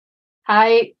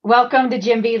Hi, welcome to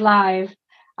JMBE Live.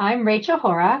 I'm Rachel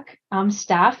Horak. I'm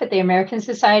staff at the American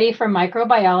Society for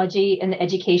Microbiology in the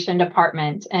Education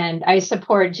Department, and I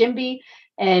support JMBE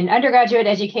and undergraduate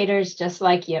educators just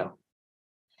like you.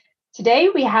 Today,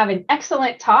 we have an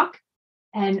excellent talk,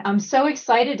 and I'm so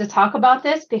excited to talk about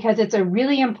this because it's a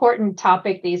really important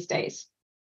topic these days.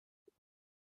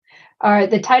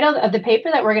 The title of the paper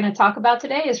that we're going to talk about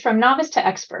today is From Novice to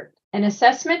Expert, an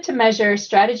assessment to measure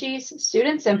strategies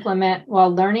students implement while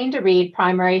learning to read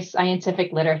primary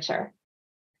scientific literature.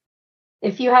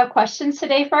 If you have questions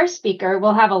today for our speaker,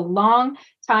 we'll have a long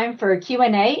time for a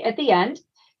Q&A at the end,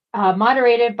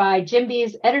 moderated by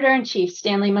JMBE's editor-in-chief,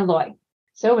 Stanley Malloy.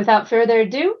 So without further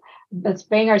ado, let's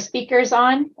bring our speakers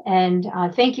on, and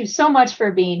thank you so much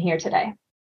for being here today.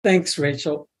 Thanks,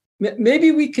 Rachel. Maybe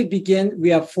we could begin. We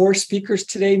have 4 speakers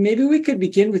today. Maybe we could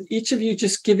begin with each of you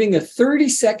just giving a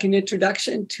 30-second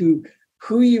introduction to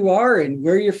who you are and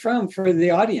where you're from for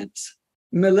the audience.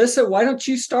 Melissa, why don't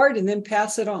you start and then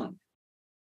pass it on?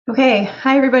 Okay.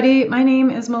 Hi, everybody. My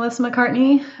name is Melissa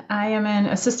McCartney. I am an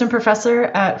assistant professor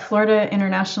at Florida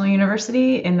International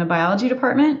University in the biology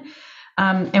department.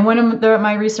 And one of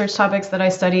my research topics that I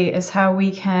study is how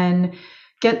we can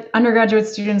get undergraduate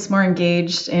students more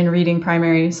engaged in reading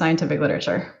primary scientific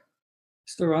literature.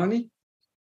 Cerrone?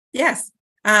 Yes.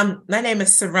 My name is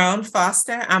Cerrone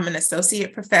Foster. I'm an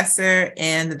associate professor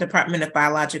in the Department of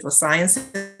Biological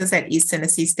Sciences at East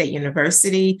Tennessee State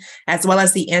University, as well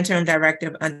as the interim director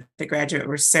of undergraduate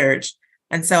research.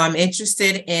 And so I'm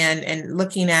interested in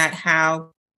looking at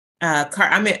how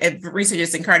I'm a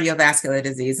researcher in cardiovascular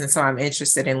disease, and so I'm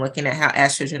interested in looking at how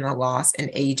estrogen loss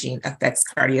and aging affects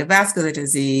cardiovascular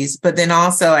disease. But then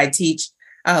also I teach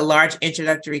large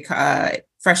introductory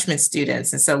freshman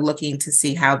students, and so looking to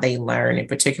see how they learn, and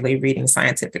particularly reading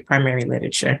scientific primary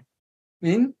literature.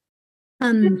 Min?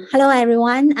 Hello,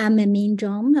 everyone. I'm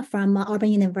Zhong from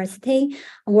Auburn University.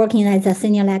 I'm working as a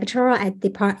senior lecturer in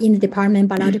the Department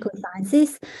of Biological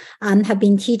Sciences. Have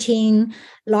been teaching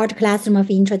large classroom of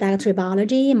introductory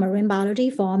biology, marine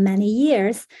biology for many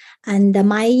years. And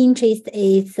my interest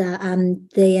is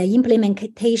the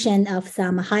implementation of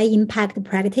some high-impact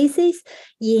practices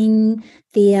in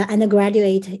the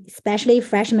undergraduate, especially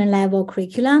freshman level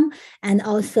curriculum, and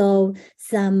also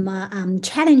some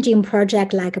challenging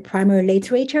project like primary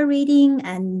literature reading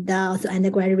and also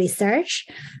undergraduate research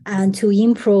to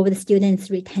improve the students'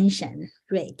 retention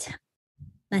rate.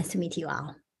 Nice to meet you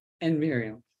all. And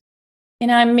Miriam.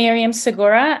 And I'm Miriam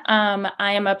Segura.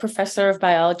 I am a professor of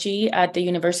biology at the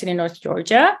University of North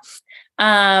Georgia.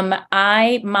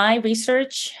 My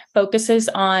research focuses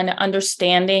on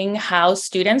understanding how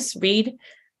students read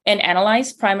and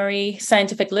analyze primary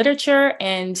scientific literature,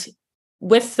 and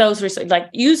with those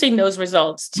using those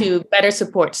results to better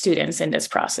support students in this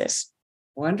process.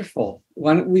 Wonderful.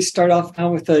 Why don't we start off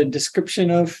now with a description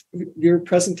of your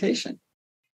presentation?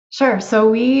 Sure. So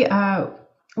we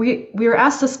were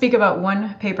asked to speak about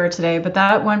one paper today, but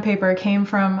that one paper came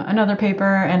from another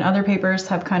paper, and other papers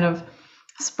have kind of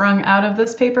sprung out of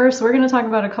this paper. So we're going to talk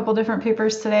about a couple different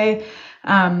papers today.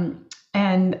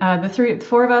 The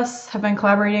 4 of us have been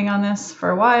collaborating on this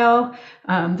for a while.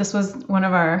 This was one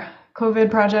of our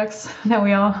COVID projects that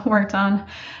we all worked on.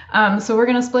 So we're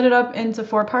going to split it up into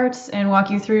 4 parts and walk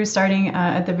you through, starting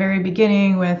at the very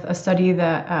beginning with a study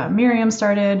that Miriam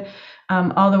started,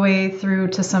 all the way through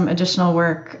to some additional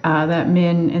work that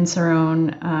Min and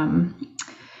Cerrone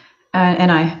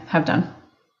and I have done.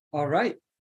 All right.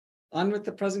 On with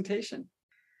the presentation.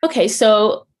 Okay,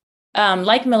 so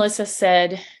like Melissa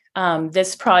said,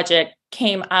 this project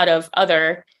came out of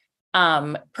other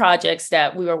projects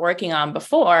that we were working on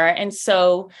before. And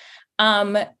so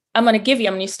I'm going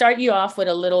to start you off with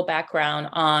a little background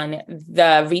on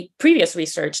the previous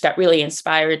research that really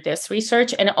inspired this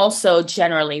research, and also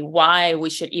generally why we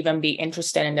should even be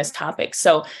interested in this topic.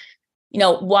 So,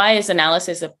 why is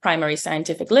analysis of primary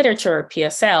scientific literature, or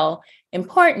PSL,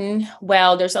 important?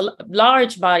 Well, there's a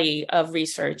large body of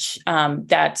research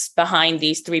that's behind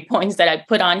these 3 points that I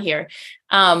put on here,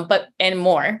 but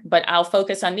I'll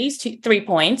focus on these 3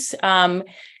 points.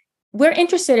 We're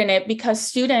interested in it because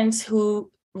students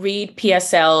who read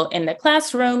PSL in the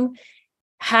classroom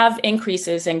have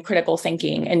increases in critical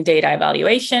thinking and data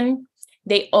evaluation.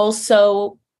 They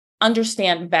also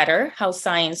understand better how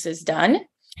science is done.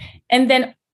 And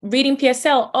then reading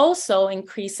PSL also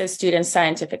increases students'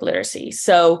 scientific literacy.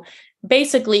 So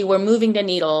basically, we're moving the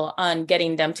needle on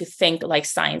getting them to think like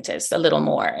scientists a little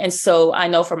more. And so I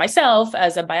know for myself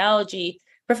as a biology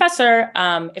professor,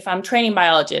 if I'm training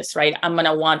biologists, right, I'm going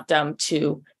to want them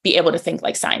to be able to think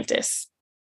like scientists.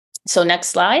 So next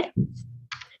slide.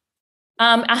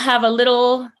 I have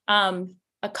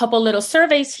a couple little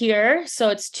surveys here. So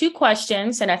it's 2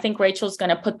 questions, and I think Rachel's going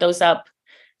to put those up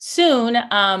soon.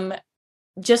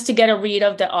 Just to get a read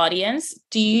of the audience.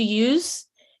 Do you use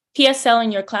PSL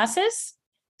in your classes?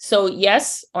 So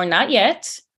yes or not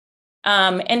yet.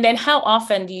 And then how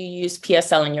often do you use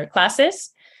PSL in your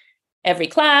classes? Every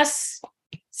class,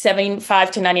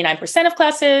 75 to 99% of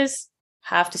classes,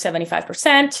 half to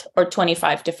 75%, or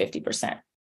 25 to 50%.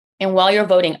 And while you're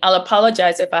voting, I'll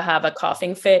apologize if I have a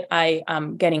coughing fit. I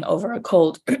am getting over a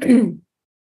cold.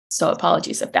 So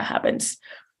apologies if that happens.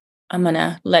 I'm going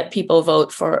to let people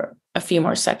vote for a few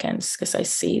more seconds because I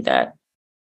see that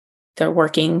they're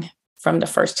working from the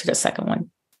first to the second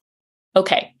one.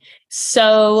 Okay,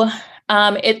 so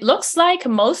it looks like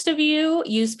most of you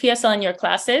use PSL in your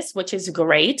classes, which is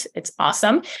great. It's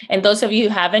awesome. And those of you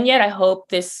who haven't yet, I hope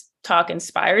this talk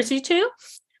inspires you to.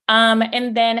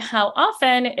 And then how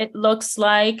often it looks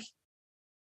like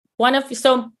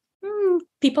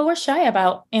people were shy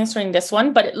about answering this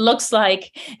one, but it looks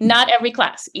like not every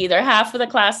class, either half of the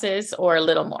classes or a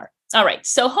little more. All right,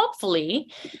 so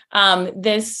hopefully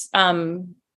this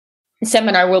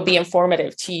seminar will be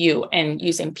informative to you in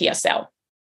using PSL.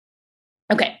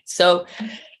 Okay, so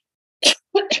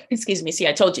excuse me, see,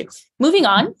 I told you. Moving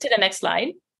on to the next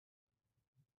slide.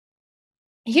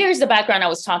 Here's the background I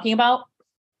was talking about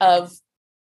of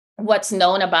what's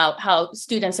known about how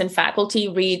students and faculty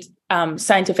read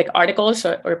scientific articles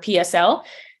or PSL.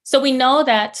 So we know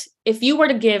that if you were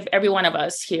to give every one of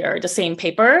us here the same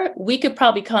paper, we could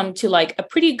probably come to like a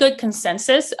pretty good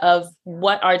consensus of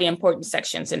what are the important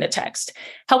sections in the text.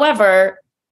 However,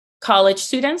 college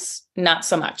students, not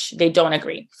so much. They don't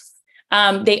agree.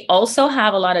 They also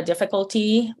have a lot of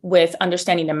difficulty with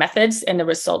understanding the methods in the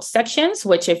results sections,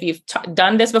 which if you've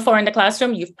done this before in the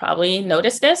classroom, you've probably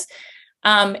noticed this.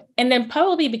 And then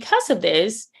probably because of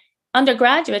this,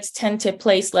 undergraduates tend to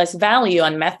place less value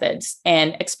on methods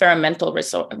and experimental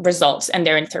results and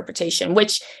their interpretation,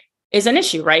 which is an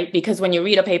issue, right? Because when you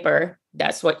read a paper,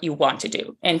 that's what you want to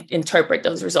do and interpret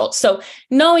those results. So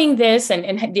knowing this and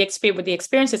with the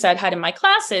experiences I'd had in my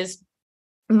classes,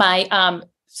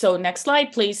 so next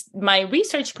slide, please. My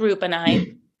research group and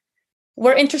I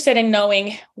were interested in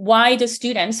knowing why do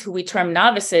students who we term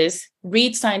novices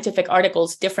read scientific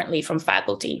articles differently from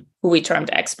faculty who we termed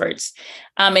experts.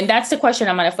 And that's the question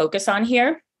I'm going to focus on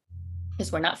here,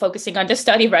 because we're not focusing on the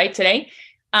study right today.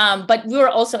 But we were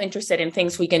also interested in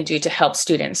things we can do to help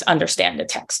students understand the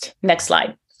text. Next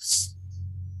slide.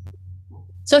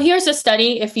 So here's a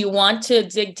study. If you want to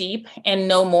dig deep and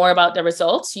know more about the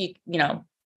results,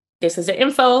 this is the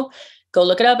info. Go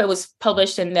look it up. It was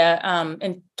published in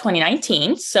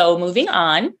 2019. So moving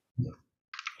on,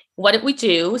 what did we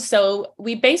do? So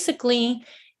we basically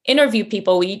interviewed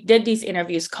people. We did these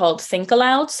interviews called Think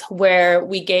Alouds, where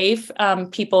we gave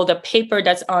people the paper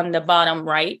that's on the bottom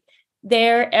right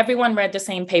there. Everyone read the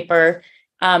same paper.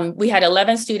 We had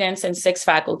 11 students and 6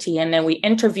 faculty, and then we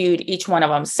interviewed each one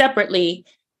of them separately.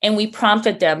 And we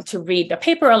prompted them to read the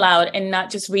paper aloud and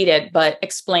not just read it, but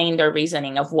explain their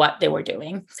reasoning of what they were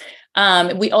doing.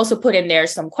 We also put in there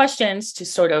some questions to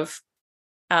sort of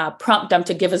prompt them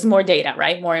to give us more data,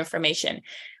 right? More information.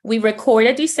 We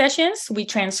recorded these sessions, we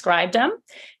transcribed them,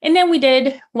 and then we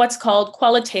did what's called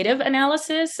qualitative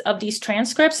analysis of these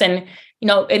transcripts. And,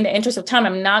 in the interest of time,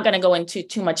 I'm not going to go into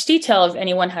too much detail. If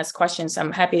anyone has questions,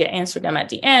 I'm happy to answer them at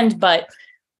the end. But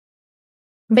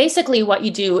basically, what you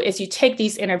do is you take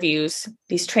these interviews,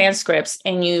 these transcripts,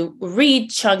 and you read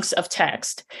chunks of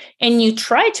text, and you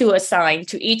try to assign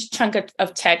to each chunk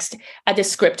of text a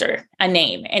descriptor, a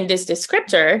name. And this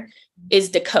descriptor is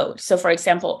the code. So for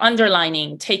example,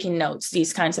 underlining, taking notes,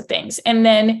 these kinds of things. And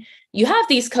then you have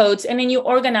these codes, and then you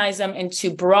organize them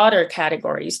into broader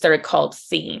categories that are called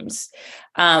themes.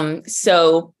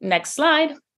 So next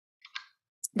slide.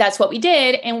 That's what we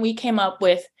did. And we came up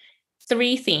with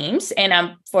 3 themes.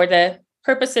 And for the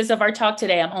purposes of our talk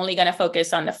today, I'm only going to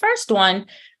focus on the first one,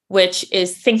 which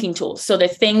is thinking tools. So the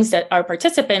things that our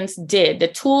participants did, the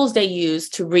tools they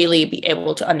used to really be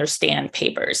able to understand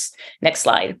papers. Next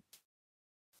slide.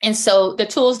 And so the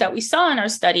tools that we saw in our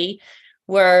study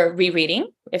were rereading.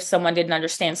 If someone didn't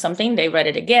understand something, they read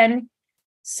it again.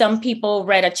 Some people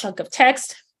read a chunk of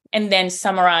text and then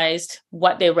summarized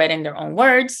what they read in their own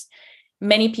words.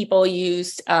 Many people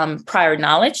used prior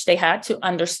knowledge they had to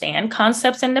understand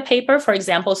concepts in the paper. For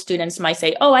example, students might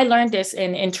say, oh, I learned this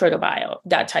in Intro to Bio,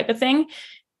 that type of thing.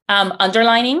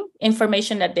 Underlining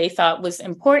information that they thought was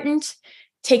important,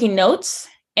 taking notes.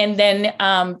 And then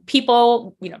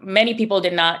many people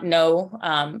did not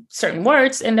know certain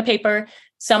words in the paper.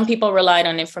 Some people relied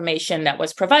on information that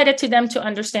was provided to them to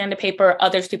understand the paper.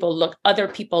 Other people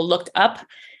looked up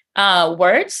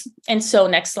words. And so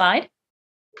next slide.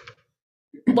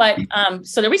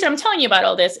 So the reason I'm telling you about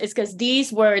all this is because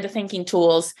these were the thinking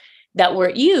tools that were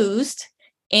used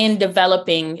in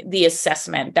developing the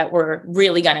assessment that we're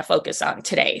really going to focus on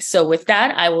today. So with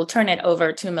that, I will turn it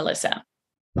over to Melissa.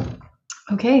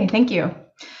 Okay, thank you.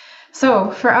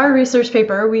 So for our research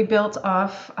paper, we built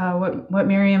off what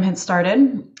Miriam had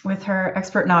started with her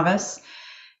expert novice.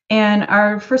 And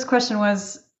our first question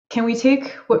was, can we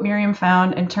take what Miriam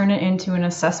found and turn it into an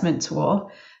assessment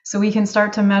tool so we can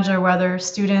start to measure whether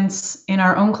students in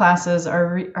our own classes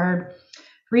are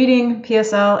reading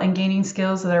PSL and gaining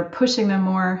skills that are pushing them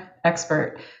more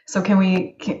expert? So can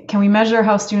we measure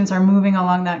how students are moving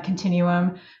along that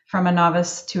continuum from a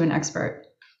novice to an expert?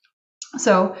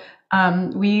 So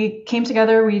we came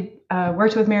together, we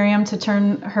worked with Miriam to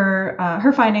turn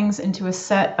her findings into a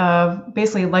set of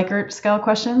basically Likert scale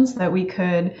questions that we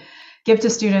could give to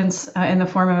students in the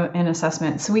form of an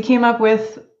assessment. So we came up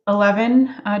with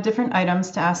 11 different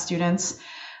items to ask students.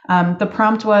 The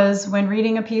prompt was, when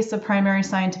reading a piece of primary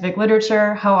scientific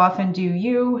literature, how often do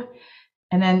you?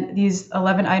 And then these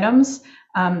 11 items.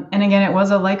 And again, it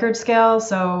was a Likert scale.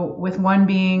 So with 1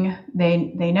 being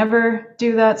they never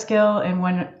do that skill,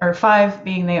 and 5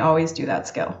 being they always do that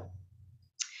skill.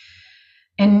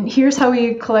 And here's how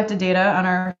we collected data on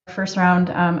our first round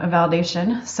of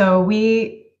validation. So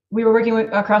we were working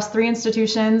across 3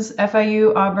 institutions,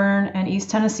 FIU, Auburn, and East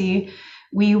Tennessee.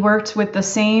 We worked with the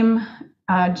same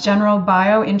general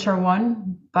bio, intro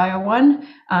 1, bio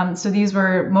 1. So these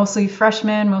were mostly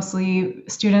freshmen, mostly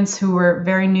students who were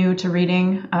very new to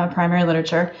reading primary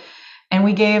literature. And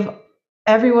we gave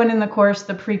everyone in the course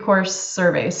the pre-course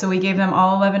survey. So we gave them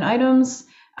all 11 items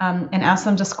and asked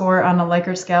them to score on a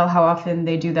Likert scale how often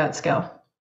they do that skill.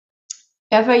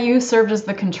 FIU served as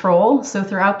the control. So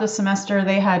throughout the semester,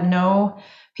 they had no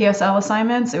PSL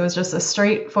assignments. It was just a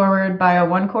straightforward bio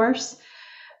 1 course.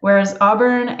 Whereas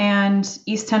Auburn and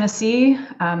East Tennessee,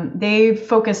 they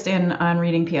focused in on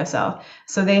reading PSL.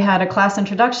 So they had a class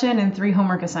introduction and 3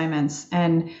 homework assignments.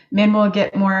 And Min will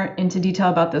get more into detail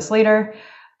about this later.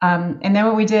 And then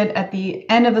what we did at the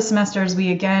end of the semesters,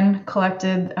 we again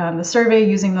collected the survey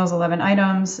using those 11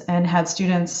 items and had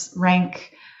students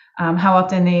rank how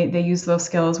often they use those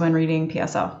skills when reading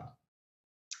PSL.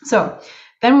 So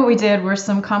then what we did were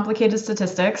some complicated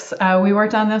statistics. We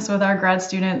worked on this with our grad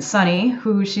student, Sunny,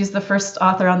 she's the first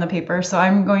author on the paper. So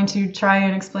I'm going to try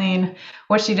and explain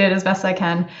what she did as best I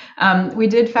can. We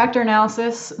did factor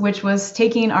analysis, which was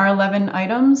taking our 11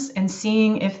 items and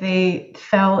seeing if they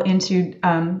fell into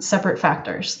separate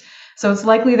factors. So it's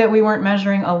likely that we weren't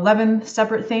measuring 11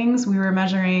 separate things. We were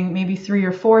measuring maybe 3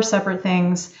 or 4 separate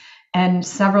things, and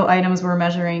several items were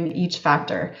measuring each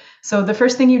factor. So the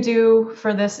first thing you do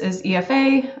for this is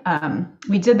EFA.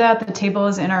 We did that. The table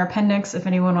is in our appendix if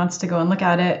anyone wants to go and look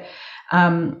at it.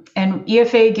 And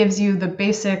EFA gives you the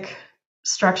basic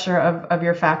structure of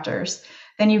your factors.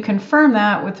 Then you confirm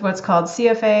that with what's called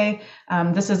CFA.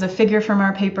 This is a figure from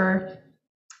our paper.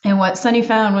 And what Sunny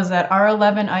found was that our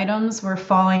 11 items were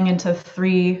falling into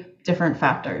 3 different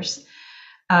factors.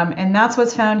 And that's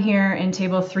what's found here in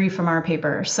table 3 from our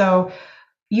paper. So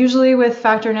usually with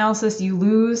factor analysis, you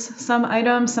lose some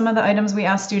items. Some of the items we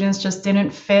asked students just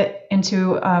didn't fit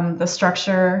into the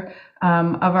structure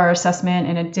of our assessment,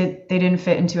 and they didn't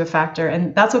fit into a factor.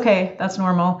 And that's okay. That's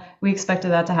normal. We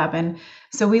expected that to happen.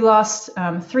 So we lost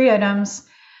 3 items.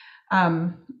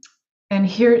 And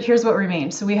here's what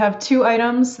remained. So we have 2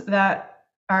 items that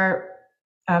are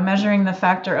measuring the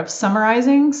factor of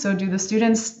summarizing. So do the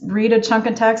students read a chunk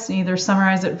of text and either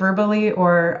summarize it verbally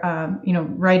or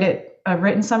write a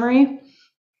written summary?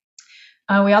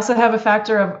 We also have a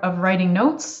factor of writing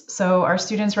notes. So are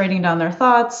students writing down their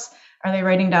thoughts? Are they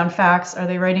writing down facts? Are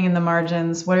they writing in the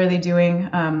margins? What are they doing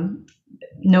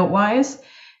note-wise?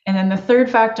 And then the third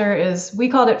factor is, we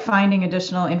called it finding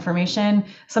additional information.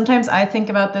 Sometimes I think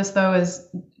about this though as,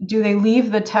 do they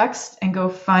leave the text and go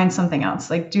find something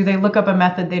else? Like, do they look up a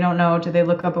method they don't know? Do they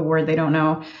look up a word they don't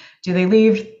know? Do they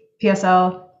leave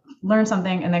PSL, learn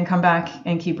something, and then come back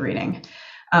and keep reading?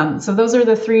 So those are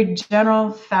the 3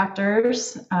 general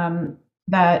factors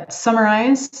that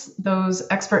summarize those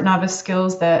expert novice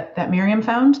skills that Miriam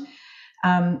found.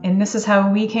 And this is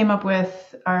how we came up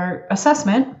with our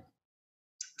assessment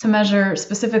to measure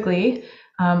specifically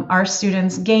are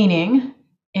students gaining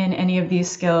in any of these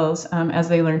skills as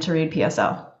they learn to read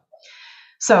PSL.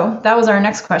 So that was our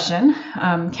next question.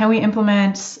 Can we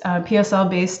implement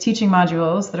PSL-based teaching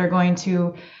modules that are going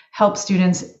to help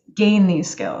students gain these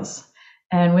skills?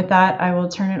 And with that, I will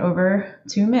turn it over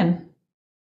to Min.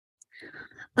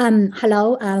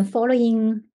 Hello.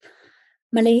 Following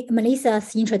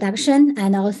Melissa's introduction,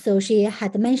 and also she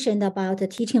had mentioned about the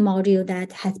teaching module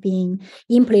that has been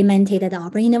implemented at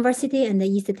Auburn University and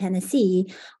East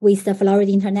Tennessee with the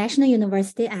Florida International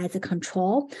University as a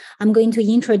control. I'm going to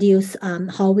introduce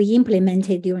how we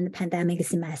implemented during the pandemic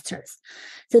semesters.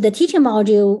 So the teaching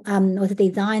module was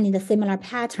designed in a similar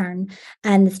pattern,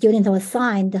 and the students were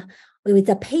assigned with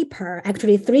a paper,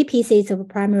 actually 3 pieces of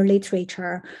primary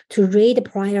literature to read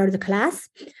prior to the class.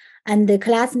 And the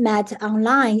class met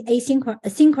online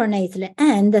asynchronously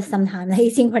and sometimes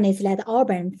asynchronously at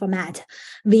Auburn format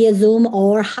via Zoom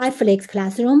or HyFlex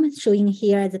classroom, showing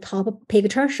here at the top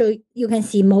picture. So you can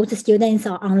see most students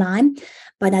are online,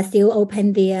 but I still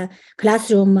open their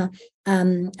classroom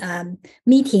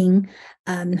meeting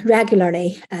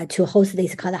regularly to host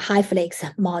this called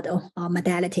HyFlex model or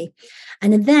modality.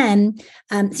 And then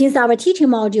since our teaching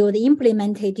module was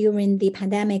implemented during the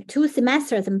pandemic, 2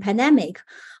 semesters in pandemic,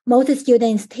 most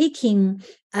students taking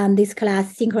this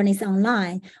class synchronous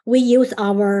online, we use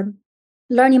our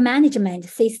learning management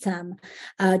system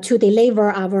to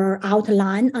deliver our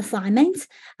outline assignments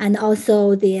and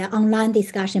also the online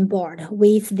discussion board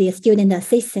with the student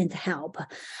assistant help.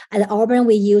 At Auburn,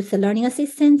 we use the learning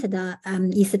assistant. The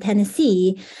East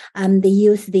Tennessee, they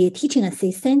use the teaching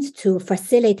assistant to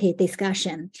facilitate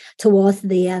discussion towards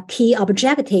the key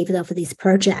objectives of this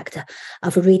project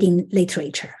of reading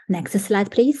literature. Next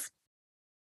slide, please.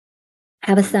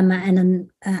 Have some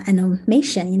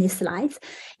animation in these slides.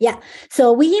 Yeah,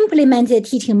 so we implemented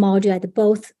teaching module at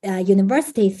both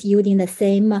universities using the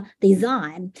same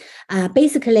design.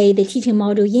 Basically, the teaching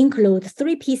module includes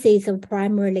 3 pieces of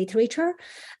primary literature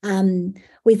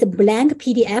with a blank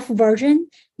PDF version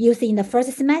used in the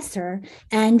first semester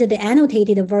and the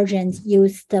annotated versions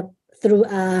used through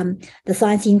the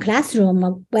Science in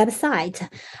Classroom website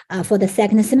for the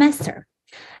second semester.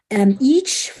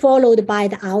 Each followed by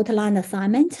the outline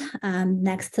assignment.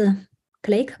 Next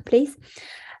click, please.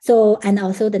 So, and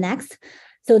also the next.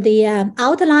 So the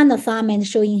outline assignment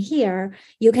showing here,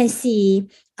 you can see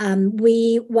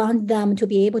we want them to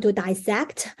be able to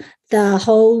dissect the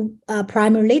whole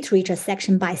primary literature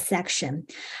section by section.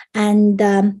 And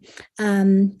then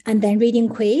reading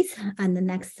quiz. And the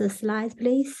next slide,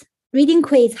 please. Reading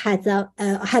quiz had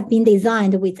been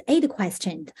designed with 8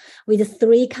 questions, with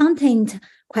 3 content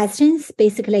questions.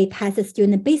 Basically, it has a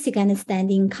student basic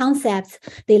understanding concepts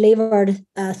delivered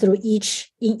through each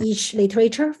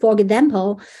literature. For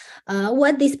example,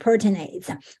 what this protein is,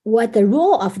 what the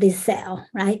role of this cell,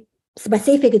 right?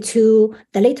 Specific to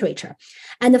the literature.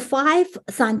 And 5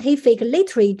 scientific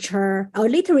literature or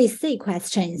literacy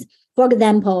questions. For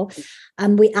example,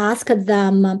 we ask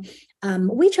them,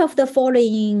 which of the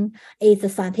following is the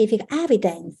scientific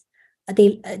evidence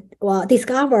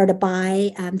discovered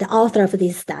by the author of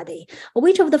this study?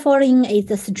 Which of the following is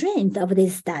the strength of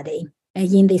this study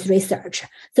in this research?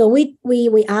 So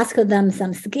we ask them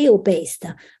some skill-based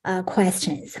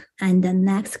questions. And the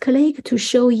next click to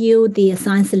show you the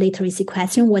science literacy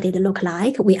question, what it look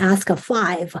like. We ask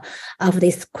 5 of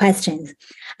these questions.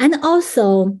 And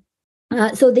also,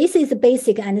 so this is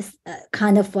basic and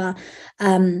kind of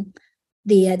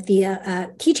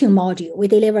the teaching module. We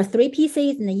deliver 3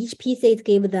 pieces, and each pieces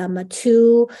give them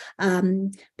 2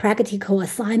 practical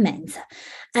assignments.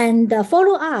 And in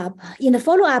the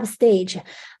follow-up stage,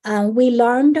 we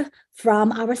learned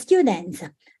from our students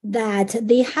that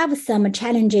they have some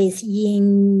challenges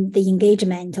in the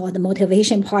engagement or the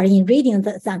motivation part in reading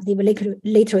the scientific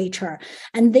literature.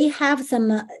 And they have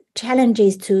some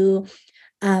challenges to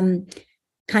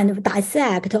kind of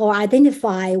dissect or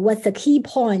identify what's the key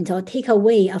point or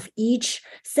takeaway of each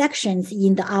sections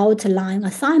in the outline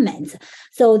assignments.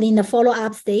 So in the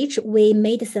follow-up stage, we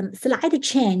made some slight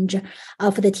change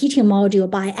of the teaching module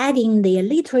by adding the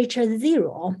literature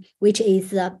 0, which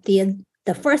is the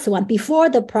first one before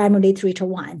the primary literature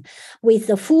 1, with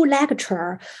the full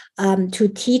lecture to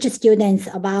teach students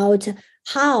about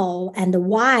how and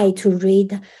why to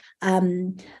read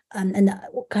and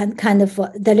kind of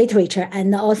the literature.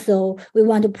 And also we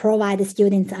want to provide the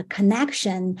students a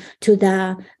connection to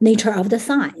the nature of the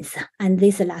science. And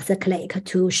this last click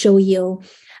to show you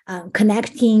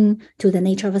connecting to the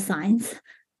nature of science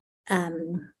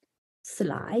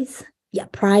slides. Yeah,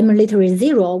 primary literature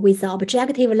 0 with the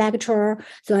objective lecture.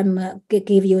 So I'm going to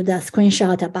give you the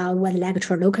screenshot about what the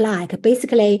lecture look like.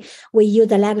 Basically, we use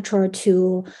the lecture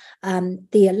to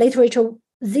the literature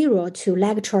 0 to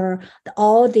lecture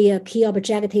all the key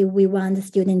objective we want the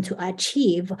student to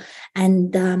achieve,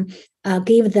 and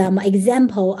give them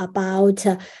example about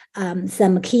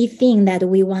some key thing that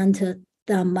we want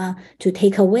them to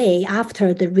take away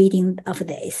after the reading of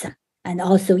this. and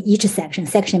also each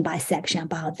section by section,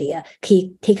 about the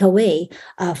key takeaway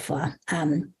of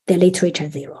the literature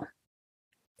zero.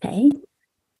 Okay,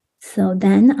 so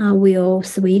then I will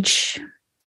switch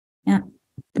the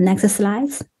next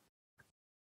slides.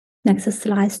 Next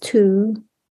slides to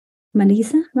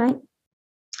Melissa, right?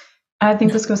 I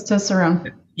think this goes to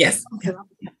Cerrone. Yes. Okay.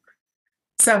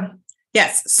 So,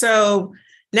 yes. So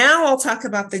now I'll talk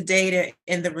about the data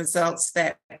and the results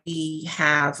that we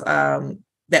have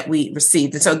that we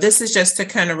received. And so this is just to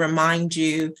kind of remind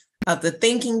you of the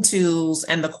thinking tools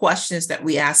and the questions that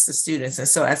we asked the students. And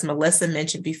so as Melissa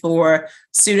mentioned before,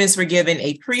 students were given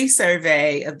a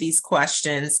pre-survey of these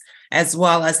questions as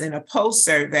well as in a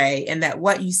post-survey, and that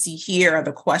what you see here are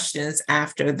the questions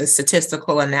after the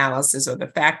statistical analysis or the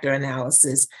factor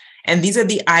analysis. And these are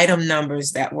the item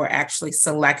numbers that were actually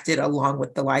selected along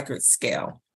with the Likert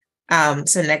scale.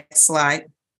 So next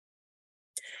slide.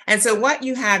 And so what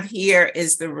you have here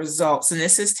is the results, and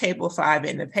this is table 5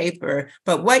 in the paper,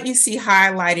 but what you see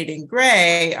highlighted in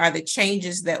gray are the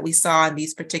changes that we saw in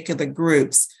these particular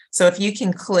groups. So if you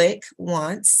can click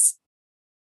once.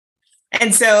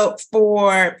 And so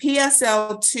for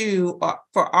PSL2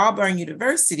 for Auburn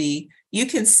University, you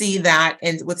can see that,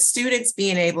 and with students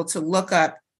being able to look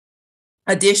up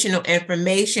additional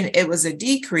information, it was a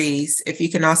decrease. If you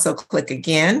can also click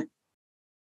again.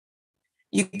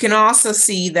 You can also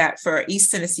see that for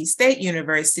East Tennessee State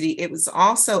University, it was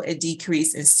also a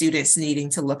decrease in students needing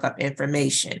to look up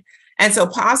information. And so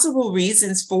possible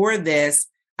reasons for this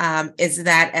is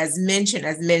that, as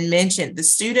Min mentioned, the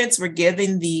students were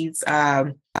given these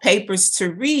papers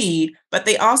to read, but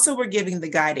they also were giving the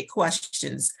guided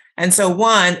questions. And so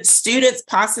one, students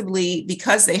possibly,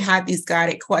 because they had these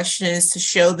guided questions to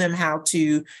show them how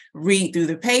to read through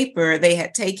the paper, they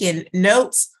had taken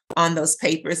notes on those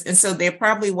papers. And so there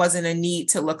probably wasn't a need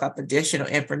to look up additional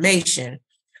information.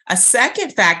 A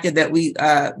second factor that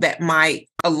that might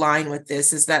align with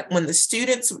this is that when the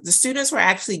students were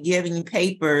actually giving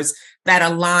papers that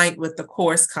aligned with the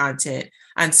course content.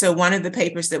 And so one of the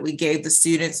papers that we gave the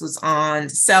students was on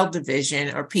cell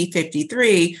division, or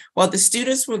P53. Well, the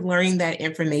students were learning that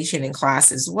information in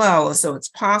class as well. And so it's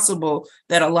possible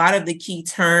that a lot of the key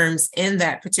terms in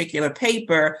that particular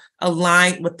paper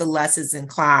aligned with the lessons in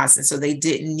class. And so they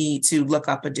didn't need to look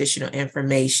up additional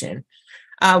information.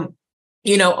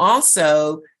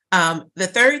 Also, the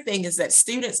third thing is that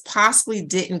students possibly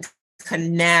didn't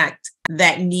connect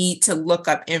that need to look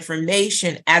up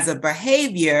information as a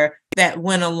behavior that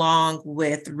went along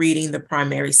with reading the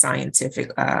primary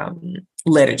scientific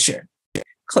literature.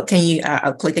 Can you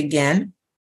click again?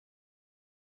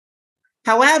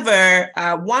 However,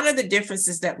 one of the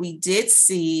differences that we did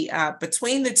see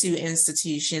between the two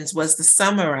institutions was the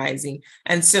summarizing.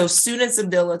 And so students'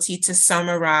 ability to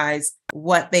summarize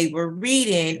what they were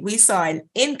reading, we saw an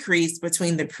increase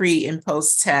between the pre and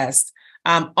post test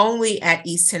only at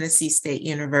East Tennessee State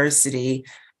University.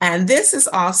 And this is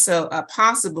also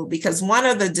possible because one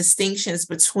of the distinctions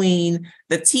between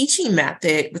the teaching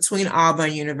method between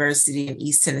Auburn University and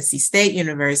East Tennessee State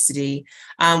University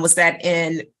was that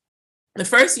in the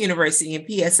first university, in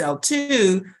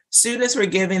PSL2, students were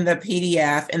given the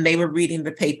PDF and they were reading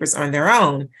the papers on their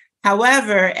own.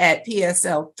 However, at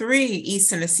PSL3, East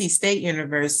Tennessee State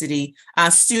University,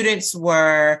 students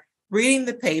were reading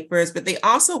the papers, but they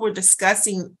also were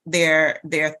discussing their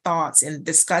thoughts and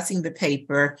discussing the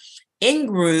paper in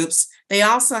groups. They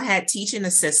also had teaching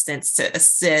assistants to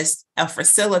assist,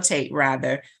 facilitate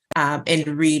rather,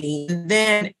 in reading. And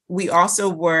then we also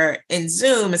were in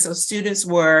Zoom, and so students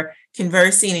were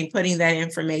conversing and putting that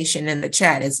information in the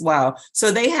chat as well. So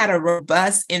they had a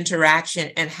robust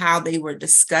interaction in how they were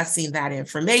discussing that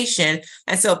information.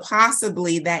 And so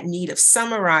possibly that need of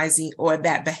summarizing or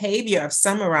that behavior of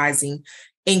summarizing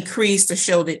increased or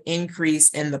showed an increase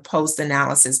in the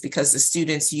post-analysis because the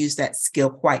students use that skill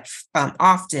quite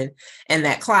often in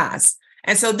that class.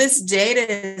 And so this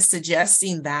data is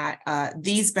suggesting that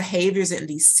these behaviors and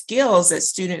these skills that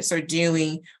students are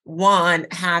doing, one,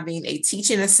 having a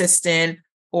teaching assistant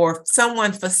or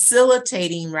someone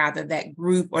facilitating rather that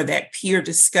group or that peer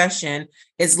discussion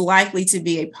is likely to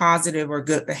be a positive or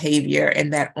good behavior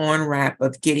in that on-ramp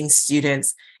of getting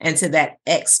students into that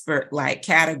expert-like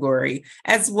category,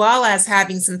 as well as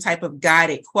having some type of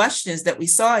guided questions that we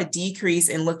saw a decrease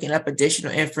in looking up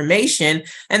additional information,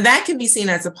 and that can be seen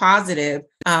as a positive.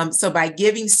 So by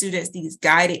giving students these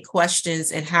guided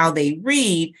questions and how they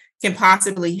read can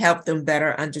possibly help them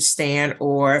better understand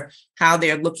or how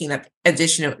they're looking up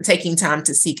taking time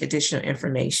to seek additional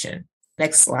information.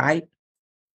 Next slide.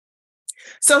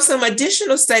 So some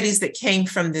additional studies that came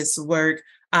from this work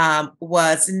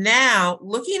was now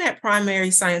looking at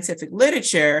primary scientific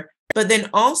literature, but then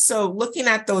also looking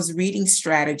at those reading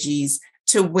strategies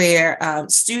to where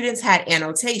students had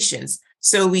annotations.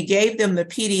 So we gave them the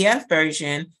PDF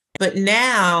version, but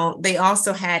now they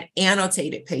also had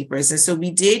annotated papers. And so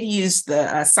we did use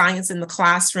the Science in the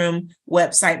Classroom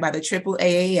website by the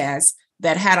AAAS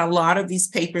that had a lot of these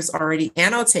papers already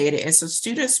annotated. And so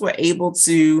students were able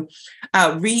to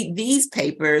read these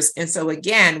papers. And so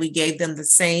again, we gave them the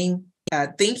same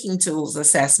thinking tools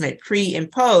assessment, pre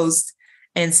and post.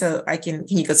 And so can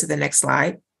you go to the next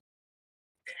slide?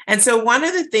 And so one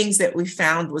of the things that we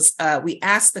found was we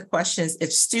asked the questions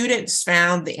if students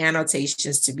found the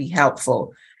annotations to be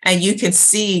helpful. And you can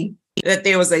see that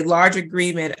there was a large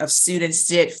agreement of students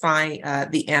did find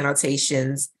the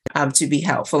annotations to be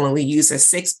helpful. And we use a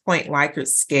 6-point Likert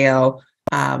scale.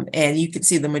 And you can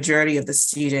see the majority of the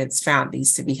students found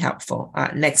these to be helpful.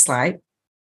 Next slide.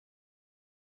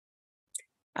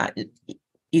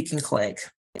 You can click.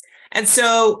 And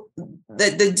so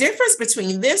the difference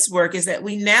between this work is that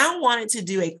we now wanted to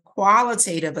do a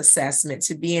qualitative assessment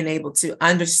to being able to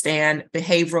understand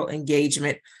behavioral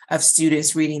engagement of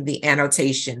students reading the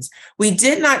annotations. We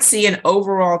did not see an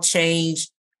overall change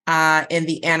in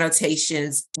the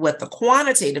annotations with the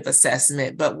quantitative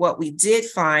assessment, but what we did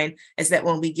find is that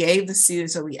when we gave the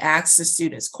students, or we asked the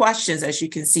students questions, as you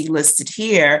can see listed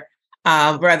here,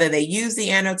 whether they use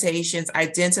the annotations,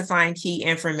 identifying key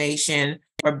information,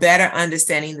 or better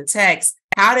understanding the text,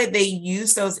 how did they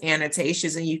use those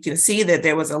annotations? And you can see that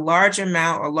there was a large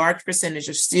amount or large percentage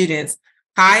of students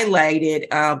highlighted,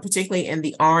 particularly in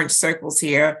the orange circles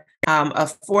here,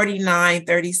 of 49,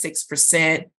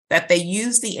 36%, that they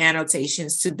used the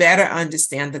annotations to better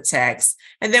understand the text.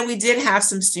 And then we did have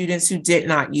some students who did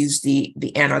not use the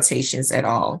annotations at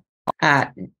all. You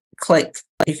can click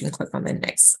on the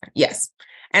next slide. Yes.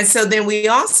 And so then we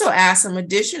also asked some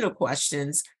additional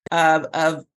questions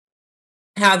of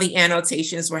how the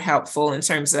annotations were helpful in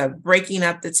terms of breaking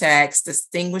up the text,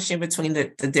 distinguishing between the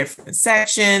different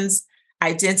sections,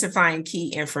 identifying key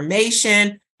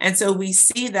information. And so we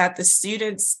see that the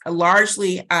students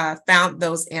largely found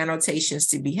those annotations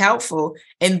to be helpful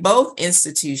in both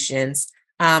institutions,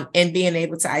 and being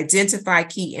able to identify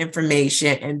key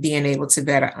information and being able to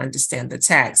better understand the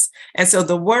text. And so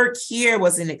the work here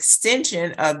was an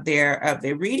extension of their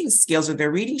reading skills or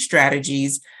their reading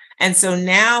strategies. And so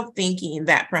now thinking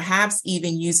that perhaps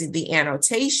even using the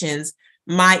annotations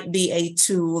might be a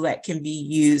tool that can be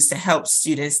used to help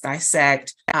students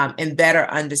dissect and better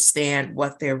understand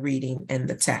what they're reading in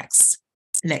the text.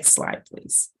 Next slide,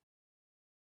 please.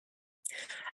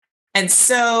 And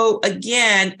so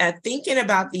again, thinking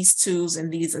about these tools and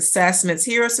these assessments,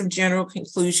 here are some general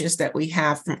conclusions that we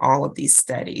have from all of these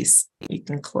studies. You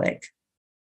can click.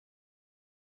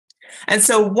 And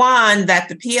so one, that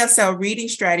the PSL Reading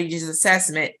Strategies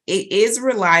Assessment, it is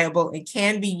reliable and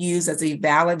can be used as a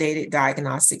validated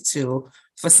diagnostic tool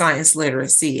for science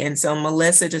literacy. And so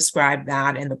Melissa described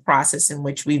that in the process in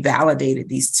which we validated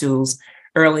these tools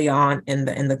early on in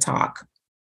the talk.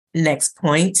 Next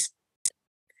point.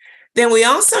 Then we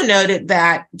also noted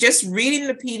that just reading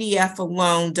the PDF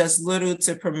alone does little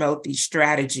to promote these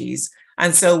strategies.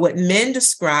 And so what Min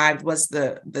described was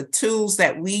the tools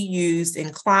that we used in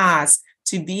class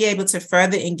to be able to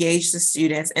further engage the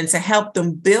students and to help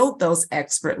them build those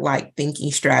expert-like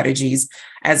thinking strategies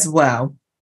as well.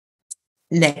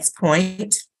 Next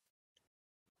point.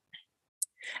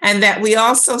 And that we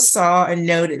also saw and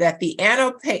noted that the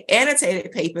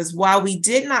annotated papers, while we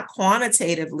did not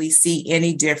quantitatively see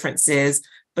any differences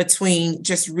between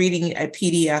just reading a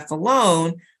PDF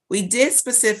alone, we did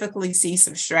specifically see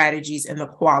some strategies in the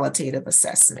qualitative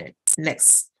assessment.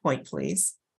 Next point,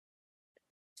 please.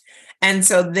 And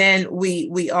so then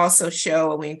we also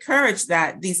show and we encourage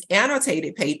that these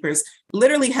annotated papers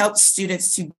literally help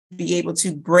students to be able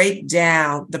to break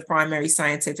down the primary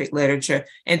scientific literature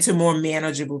into more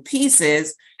manageable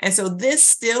pieces. And so this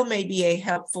still may be a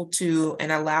helpful tool in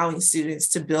allowing students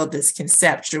to build this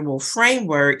conceptual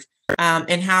framework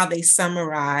and how they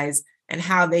summarize and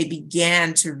how they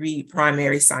began to read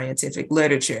primary scientific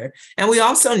literature. And we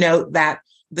also note that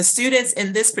the students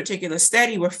in this particular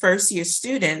study were first-year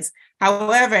students.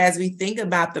 However, as we think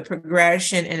about the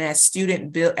progression and as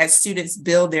students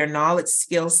build their knowledge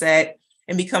skill set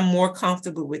and become more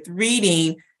comfortable with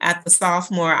reading at the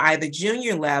sophomore, either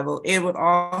junior level, it would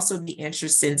also be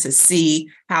interesting to see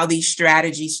how these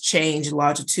strategies change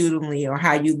longitudinally, or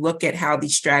how you look at how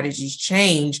these strategies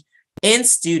change in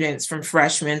students from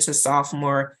freshman to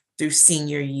sophomore through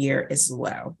senior year as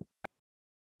well.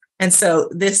 And so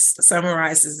this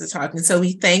summarizes the talk. And so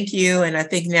we thank you. And I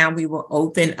think now we will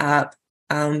open up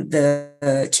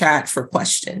the chat for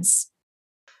questions.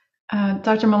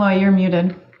 Dr. Malloy, you're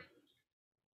muted.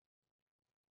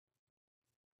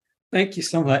 Thank you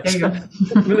so much. There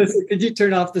you go. Melissa, could you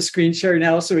turn off the screen share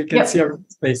now so we can see our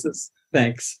faces?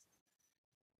 Thanks.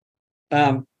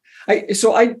 I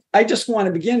just want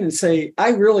to begin and say, I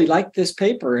really liked this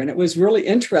paper, and it was really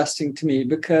interesting to me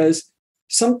because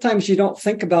sometimes you don't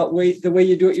think about the way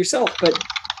you do it yourself. But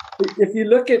if you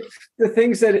look at the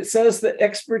things that it says that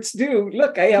experts do,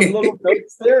 look, I have little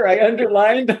notes there. I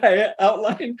underlined, I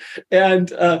outlined,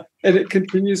 and it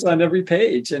continues on every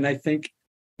page. And I think,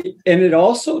 and it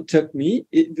also took me,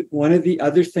 one of the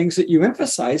other things that you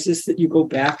emphasize is that you go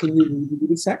back and you read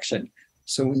the section.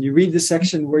 So when you read the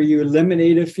section where you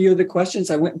eliminate a few of the questions,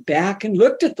 I went back and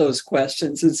looked at those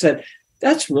questions and said,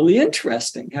 that's really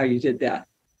interesting how you did that.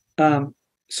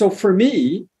 So for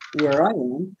me, where I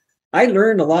am, I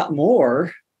learned a lot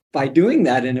more by doing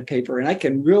that in a paper, and I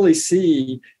can really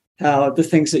see how the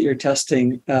things that you're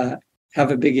testing have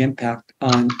a big impact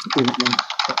on student learning.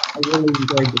 I really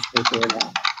enjoyed this paper a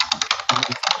lot.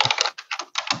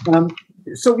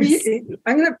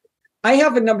 I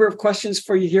have a number of questions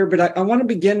for you here, but I want to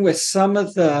begin with some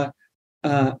of the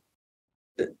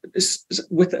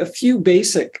with a few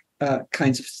basic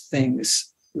kinds of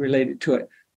things related to it.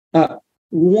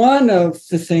 One of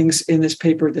the things in this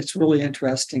paper that's really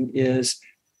interesting is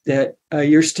that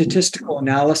your statistical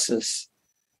analysis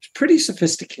is pretty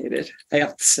sophisticated, I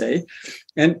have to say.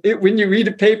 And when you read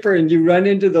a paper and you run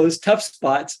into those tough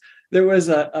spots, there was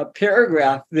a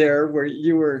paragraph there where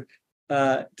you were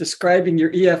describing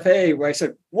your EFA where I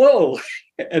said, whoa,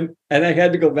 and I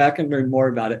had to go back and learn more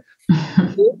about it.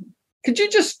 Could you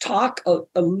just talk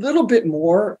a little bit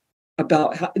more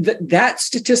about how that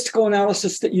statistical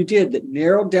analysis that you did that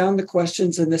narrowed down the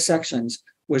questions and the sections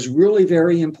was really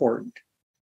very important?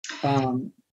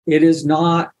 It is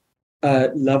not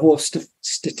a level of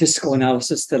statistical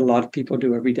analysis that a lot of people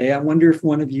do every day. I wonder if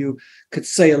one of you could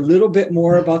say a little bit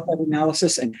more about that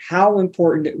analysis and how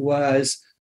important it was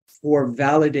for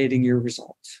validating your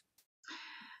results.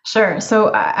 Sure.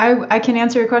 So I can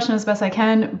answer your question as best I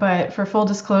can, but for full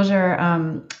disclosure,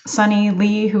 Sunny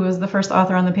Lee, who was the first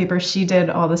author on the paper, she did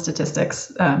all the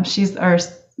statistics. She's our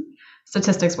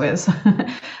statistics whiz.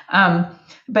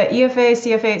 But EFA,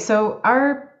 CFA, so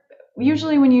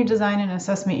usually when you design an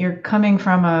assessment, you're coming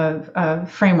from a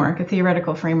framework, a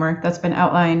theoretical framework that's been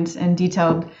outlined and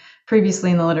detailed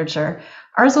previously in the literature.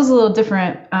 Ours was a little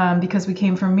different because we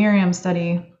came from Miriam's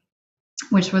study,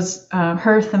 which was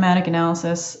her thematic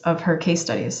analysis of her case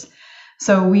studies.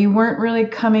 So we weren't really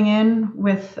coming in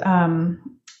with,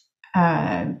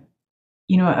 a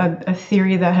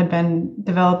theory that had been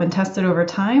developed and tested over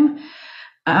time.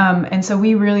 And so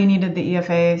we really needed the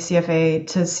EFA, CFA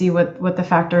to see what the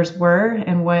factors were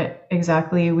and what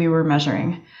exactly we were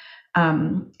measuring.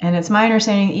 And it's my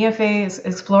understanding EFA is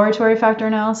exploratory factor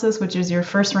analysis, which is your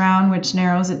first round, which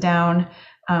narrows it down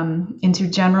into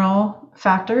general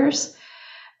factors.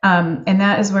 And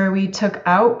that is where we took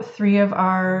out 3 of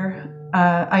our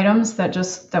items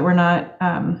that were not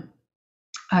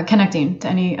connecting to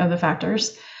any of the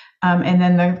factors. And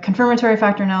then the confirmatory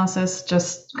factor analysis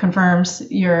just confirms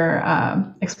your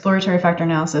exploratory factor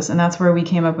analysis. And that's where we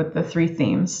came up with the 3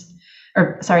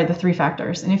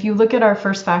 factors. And if you look at our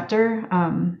first factor,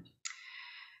 I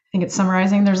think it's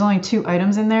summarizing, there's only 2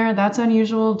 items in there. That's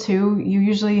unusual too. You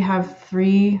usually have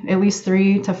at least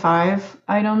 3 to 5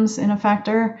 items in a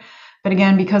factor. But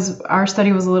again, because our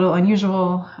study was a little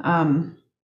unusual,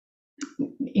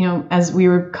 as we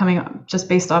were coming up just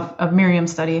based off of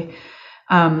Miriam's study,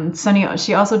 Sunny,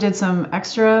 she also did some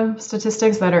extra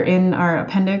statistics that are in our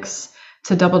appendix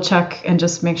to double check and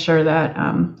just make sure that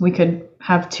we could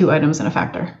have 2 items in a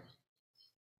factor.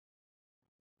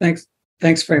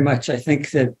 Thanks very much. I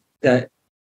think that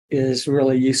is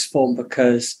really useful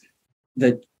because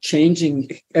I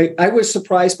was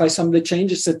surprised by some of the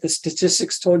changes that the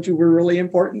statistics told you were really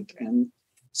important. And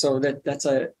so that's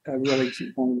a really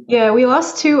key point. Yeah, we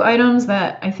lost 2 items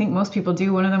that I think most people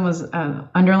do. One of them was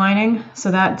underlining.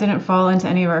 So that didn't fall into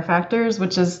any of our factors,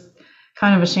 which is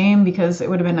kind of a shame because it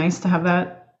would have been nice to have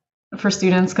that for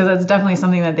students because that's definitely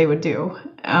something that they would do.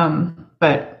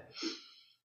 But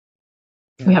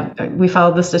we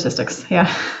followed the statistics. Yeah.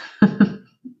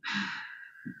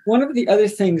 One of the other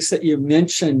things that you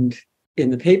mentioned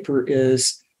in the paper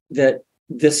is that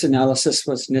this analysis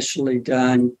was initially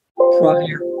done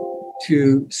prior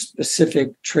to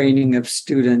specific training of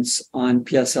students on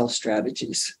PSL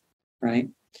strategies, right?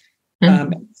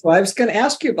 Mm-hmm. So I was going to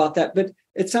ask you about that, but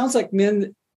it sounds like,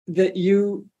 Min, that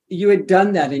you had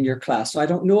done that in your class. So I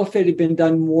don't know if it had been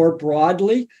done more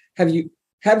broadly. Have you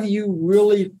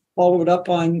really followed up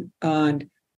on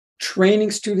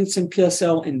training students in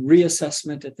PSL and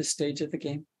reassessment at this stage of the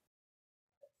game?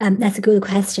 That's a good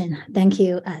question. Thank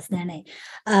you, Stanley.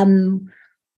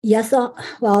 Yes or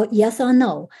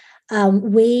no.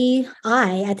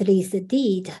 I at least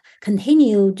did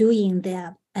continue doing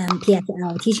the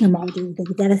PSL teaching module, the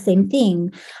exact same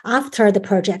thing after the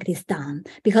project is done,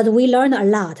 because we learned a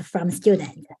lot from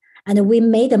students. And we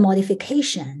made a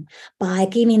modification by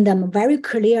giving them a very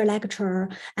clear lecture.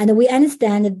 And we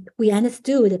understood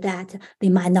that they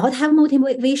might not have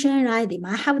motivation, right? They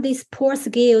might have these poor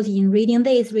skills in reading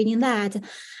this, reading that.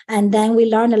 And then we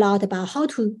learned a lot about how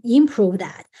to improve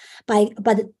that. We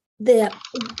found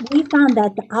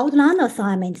that the outline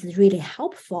assignment is really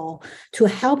helpful to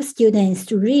help students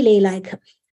to really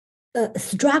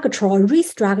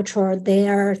restructure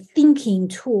their thinking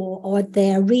tool or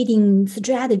their reading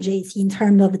strategies in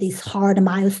terms of this hard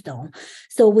milestone.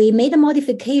 So we made a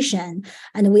modification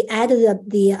and we added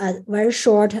the very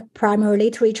short primary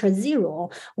literature 0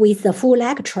 with the full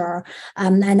lecture.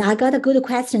 And I got a good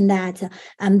question that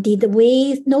did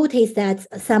we notice that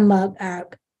some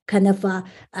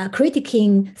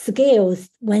critiquing skills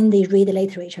when they read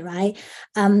literature, right?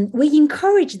 We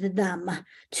encouraged them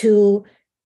to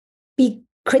be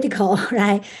critical,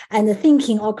 right? And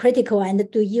thinking or critical. And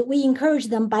we encourage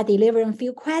them by delivering a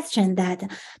few questions that,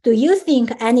 do you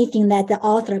think anything that the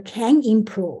author can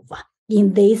improve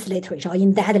in this literature or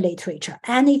in that literature?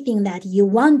 Anything that you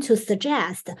want to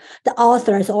suggest the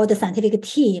authors or the scientific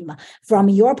team from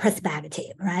your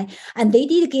perspective, right? And they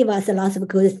did give us a lot of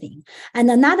good things. And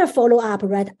another follow-up,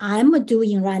 right, I'm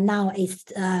doing right now is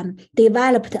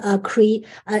developed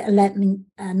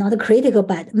not a critical,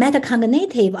 but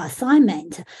metacognitive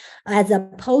assignment as a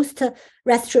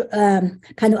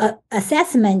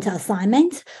assessment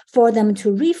assignment for them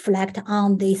to reflect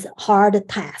on this hard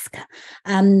task.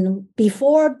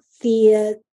 Before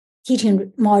the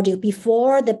teaching module,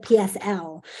 before the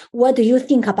PSL, what do you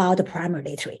think about the primary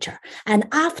literature? And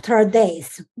after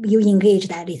this, you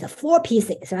engaged at least 4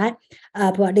 pieces, right,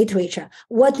 for literature.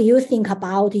 What do you think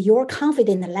about your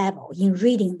confidence level in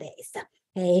reading this?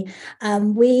 Okay,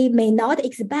 we may not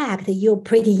expect you're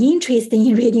pretty interested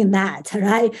in reading that,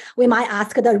 right? We might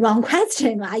ask the wrong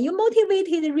question. Are you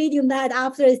motivated in reading that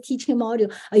after the teaching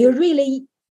module? Are you really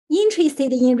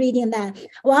interested in reading that?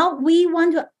 Well, we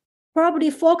want to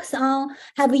probably focus on,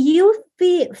 have you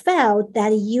felt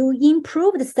that you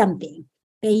improved something?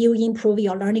 You improve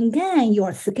your learning gain,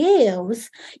 your skills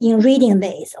in reading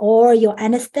this, or your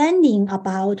understanding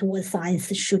about what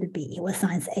science should be, what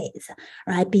science is,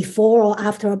 right? Before or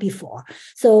after or before.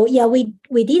 So yeah, we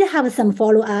did have some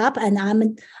follow-up, and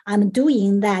I'm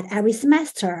doing that every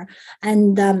semester.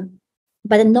 And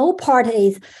but no part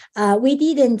is we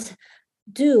didn't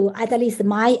do, at least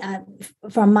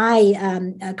from my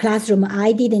classroom,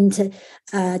 I didn't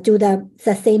do the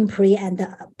same pre and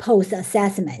post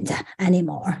assessment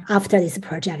anymore after this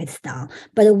project is done.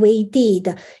 But we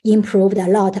did improve a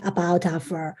lot about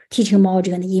our teaching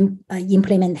module and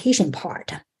implementation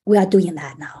part. We are doing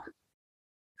that now.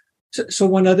 So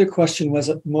one other question was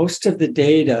that most of the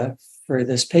data for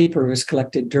this paper was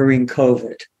collected during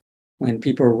COVID, when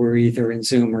people were either in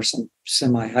Zoom or some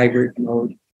semi-hybrid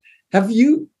mode. Have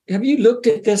you looked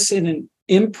at this in an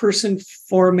in-person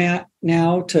format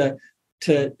now to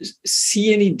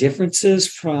see any differences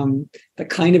from the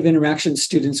kind of interaction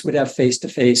students would have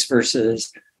face-to-face versus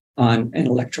on an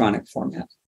electronic format?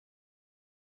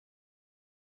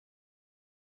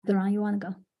 Zhong, you want to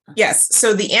go? Yes.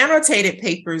 So the annotated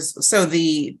papers, so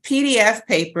the PDF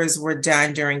papers were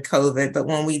done during COVID, but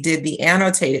when we did the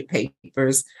annotated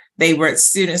papers,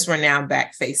 students were now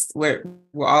back were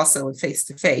also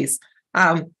face-to-face.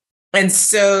 And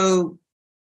so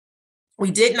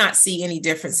we did not see any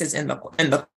differences in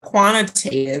the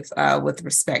quantitative with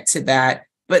respect to that.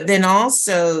 But then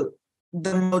also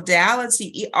the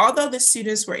modality, although the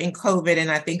students were in COVID,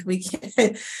 and I think we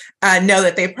can know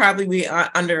that they probably were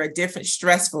under a different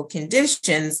stressful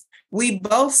conditions, we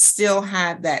both still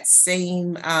had that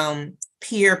same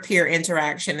peer-peer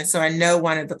interaction. And so I know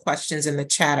one of the questions in the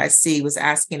chat I see was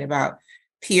asking about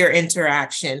peer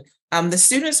interaction. The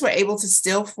students were able to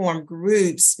still form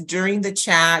groups during the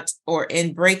chat or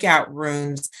in breakout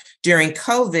rooms during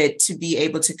COVID to be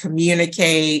able to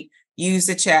communicate, use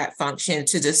the chat function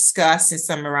to discuss and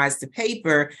summarize the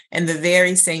paper in the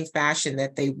very same fashion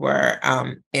that they were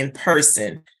in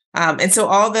person. And so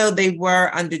although they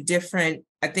were under different,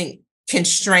 I think,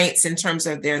 constraints in terms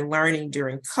of their learning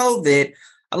during COVID,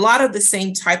 a lot of the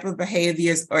same type of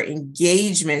behaviors or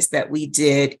engagements that we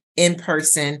did in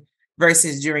person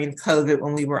versus during COVID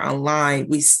when we were online,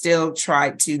 we still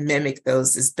tried to mimic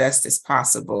those as best as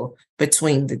possible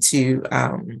between the two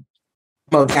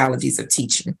modalities of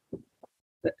teaching.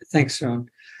 Thanks, Zhong.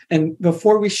 And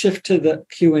before we shift to the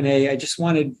Q&A, I just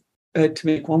wanted to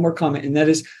make one more comment, and that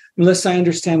is, Melissa, I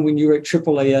understand when you were at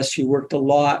AAAS, you worked a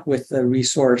lot with the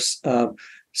resource of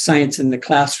science in the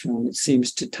classroom. It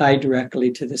seems to tie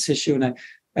directly to this issue, and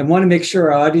I want to make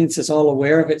sure our audience is all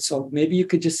aware of it, so maybe you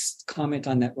could just comment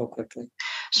on that real quickly.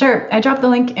 Sure. I dropped the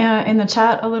link in the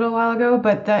chat a little while ago,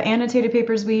 but the annotated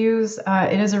papers we use,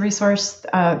 it is a resource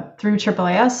through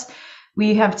AAAS.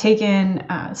 We have taken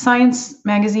science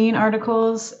magazine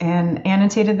articles and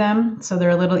annotated them so they're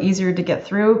a little easier to get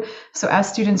through. So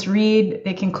as students read,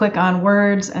 they can click on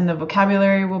words and the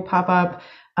vocabulary will pop up.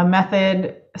 A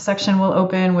method section will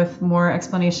open with more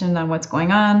explanation on what's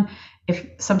going on.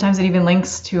 Sometimes it even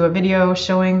links to a video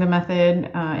showing the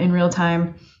method in real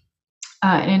time.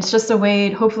 And it's just a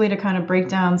way, hopefully, to kind of break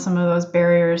down some of those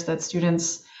barriers that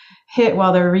students hit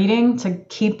while they're reading to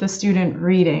keep the student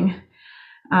reading.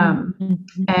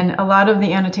 And a lot of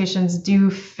the annotations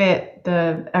do fit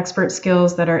the expert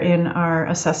skills that are in our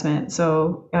assessment.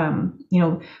 So,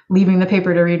 leaving the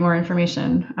paper to read more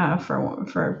information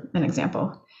for an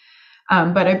example.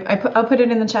 But I'll put it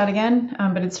in the chat again,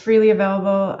 but it's freely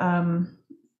available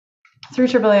through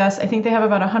AAAS. I think they have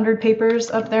about 100 papers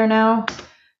up there now.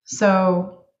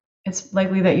 So it's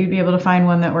likely that you'd be able to find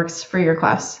one that works for your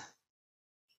class.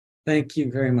 Thank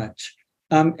you very much.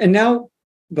 And now,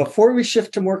 before we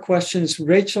shift to more questions,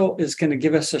 Rachel is going to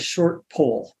give us a short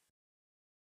poll.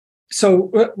 So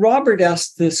Robert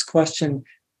asked this question,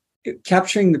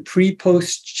 capturing the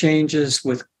pre-post changes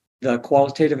with the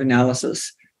qualitative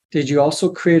analysis. Did you also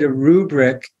create a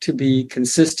rubric to be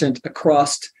consistent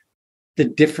across the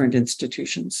different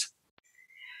institutions?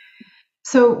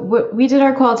 So we did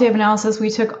our qualitative analysis. We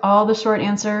took all the short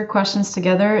answer questions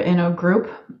together in a group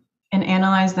and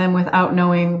analyzed them without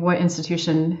knowing what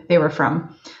institution they were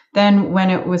from. Then when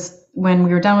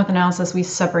we were done with analysis, we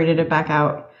separated it back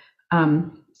out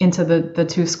into the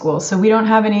two schools. So we don't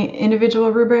have any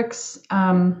individual rubrics.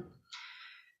 We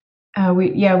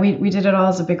did it all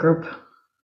as a big group.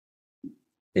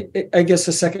 I guess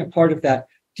the second part of that,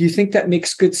 do you think that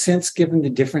makes good sense given the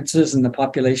differences in the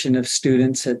population of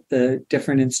students at the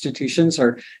different institutions?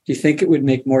 Or do you think it would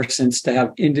make more sense to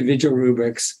have individual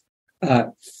rubrics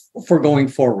for going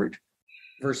forward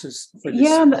versus for this?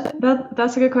 Yeah,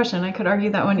 that's a good question. I could argue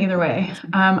that one either way.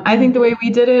 I think the way we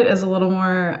did it is a little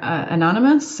more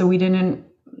anonymous. So we didn't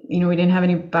have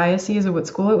any biases of what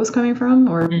school it was coming from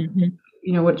or,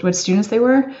 what students they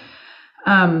were.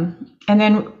 And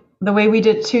then the way we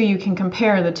did too, you can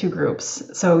compare the two groups.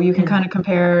 So you can kind of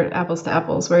compare apples to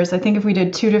apples. Whereas I think if we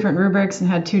did two different rubrics and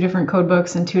had two different code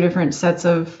books and two different sets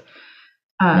of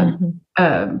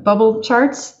bubble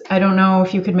charts, I don't know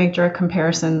if you could make direct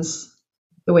comparisons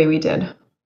the way we did.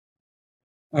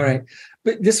 All right.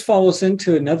 But this follows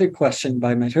into another question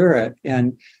by Matura.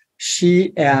 And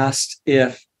she asked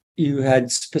if you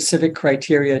had specific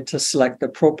criteria to select the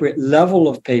appropriate level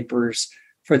of papers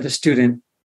for the student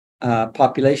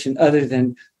population other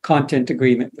than content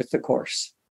agreement with the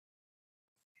course.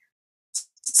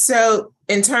 So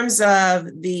in terms of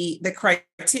the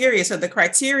criteria, so the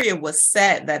criteria was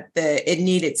set that it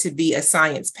needed to be a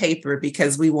science paper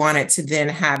because we wanted to then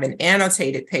have an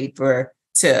annotated paper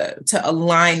to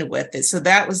align with it. So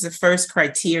that was the first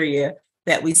criteria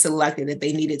that we selected, that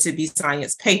they needed to be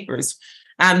science papers.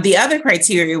 The other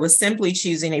criteria was simply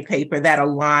choosing a paper that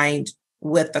aligned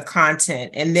with the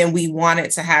content. And then we wanted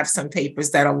to have some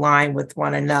papers that align with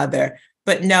one another.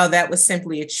 But no, that was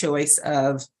simply a choice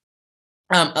of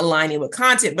aligning with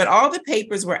content. But all the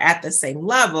papers were at the same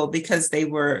level because they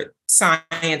were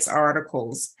science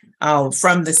articles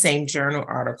from the same journal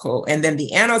article. And then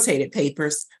the annotated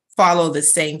papers follow the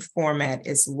same format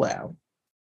as well.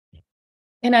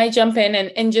 Can I jump in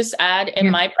and just add in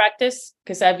my practice,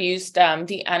 because I've used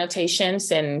the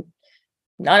annotations and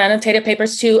non-annotated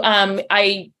papers too.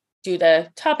 I do the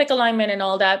topic alignment and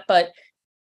all that, but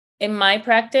in my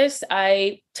practice,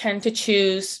 I tend to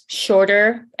choose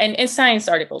shorter, and science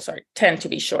articles tend to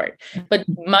be short, but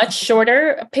much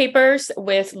shorter papers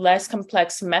with less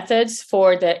complex methods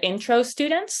for the intro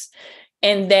students.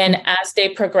 And then as they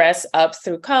progress up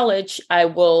through college, I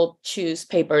will choose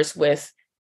papers with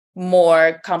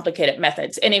more complicated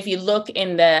methods. And if you look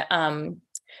in the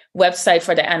website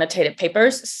for the annotated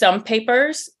papers, some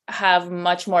papers have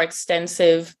much more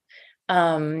extensive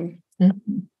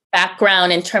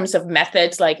background in terms of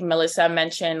methods, like Melissa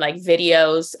mentioned, like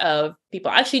videos of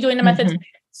people actually doing the methods.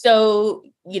 So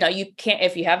you can't,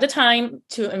 if you have the time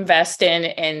to invest in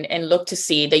and look to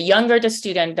see, the younger the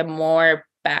student, the more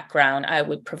background I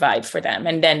would provide for them.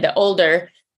 And then the older,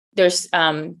 there's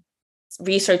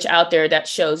research out there that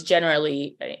shows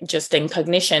generally just in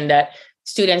cognition that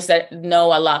students that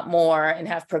know a lot more and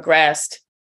have progressed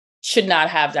should not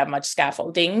have that much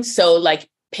scaffolding. So like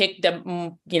pick the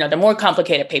more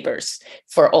complicated papers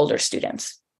for older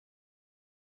students.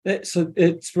 So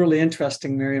it's really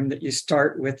interesting, Miriam, that you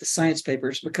start with the science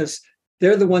papers because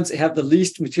they're the ones that have the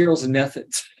least materials and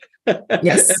methods.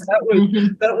 Yes.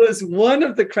 that was one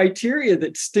of the criteria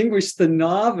that distinguished the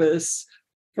novice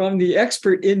from the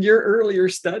expert in your earlier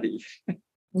study.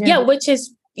 Which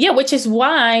is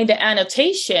why the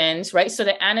annotations, right? So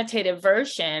the annotated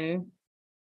version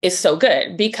is so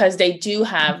good because they do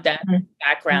have that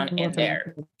background in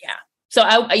there. Yeah. So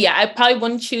I probably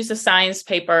wouldn't choose a science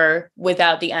paper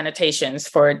without the annotations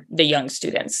for the young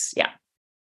students. Yeah.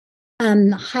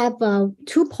 Have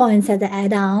 2 points that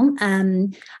add on.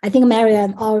 I think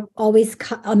Miriam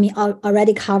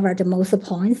already covered the most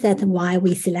points. That's why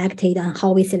we selected and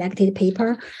how we selected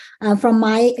paper. From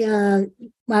my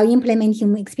while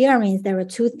implementing experience, there are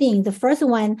 2 things. The first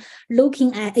one,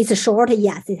 looking at it's short.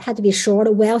 Yes, it had to be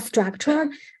short, well structured.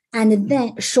 And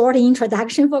then short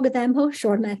introduction, for example,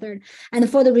 short method. And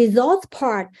for the results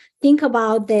part, think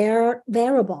about their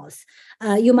variables.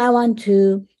 You might want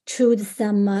to choose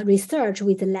some research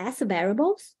with less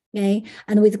variables, okay,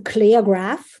 and with clear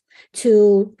graph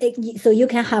so you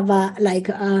can have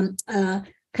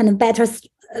kind of better,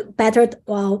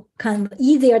 kind of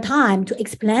easier time to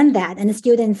explain that, and the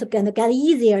students are going to get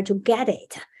easier to get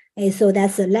it. Okay, so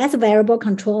that's a less variable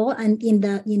control and in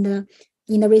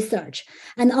the research.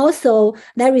 And also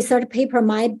that research paper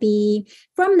might be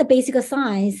from the basic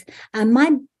science and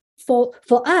might for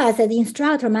us as the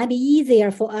instructor might be easier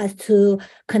for us to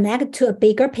connect to a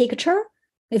bigger picture.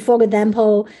 For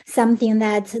example, something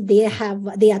that they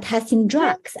are testing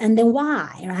drugs, and then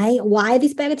why, right? Why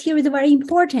this bacteria is very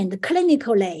important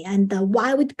clinically, and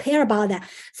why we care about that.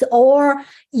 So, or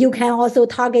you can also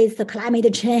target the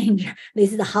climate change.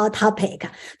 This is a hot topic.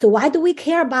 So why do we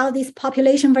care about this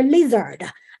population for lizard?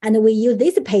 And we use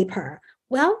this paper.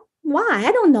 Well, why?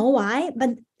 I don't know why,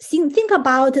 but think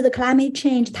about the climate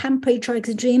change, temperature,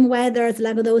 extreme weather,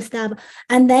 like those stuff.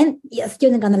 And then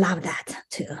students gonna love that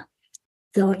too.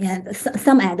 So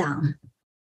some add-on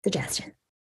suggestion.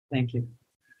 Thank you.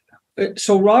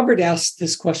 So Robert asked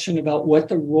this question about what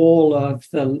the role of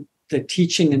the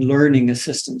teaching and learning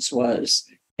assistants was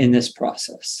in this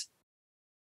process.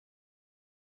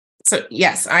 So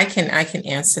yes, I can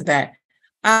answer that.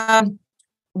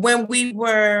 When we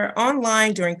were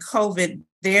online during COVID,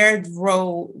 their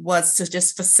role was to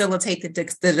just facilitate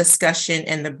the discussion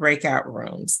in the breakout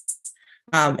rooms.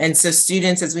 And so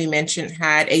students, as we mentioned,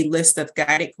 had a list of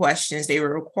guided questions. They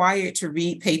were required to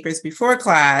read papers before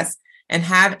class and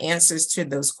have answers to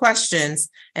those questions.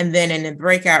 And then in the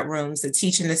breakout rooms, the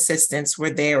teaching assistants were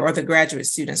there, or the graduate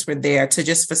students were there to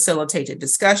just facilitate a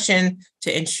discussion,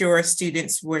 to ensure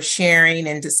students were sharing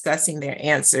and discussing their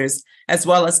answers, as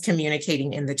well as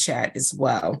communicating in the chat as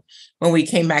well. When we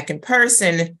came back in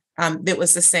person, it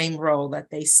was the same role that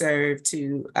they served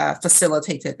to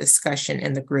facilitate the discussion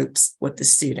in the groups with the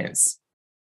students.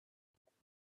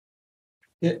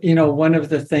 One of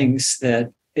the things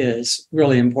that is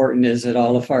really important is that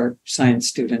all of our science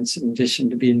students, in addition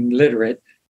to being literate,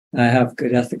 have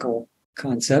good ethical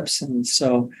concepts. And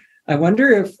so I wonder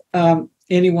if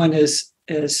anyone has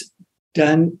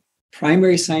done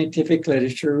primary scientific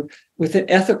literature with an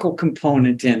ethical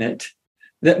component in it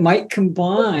that might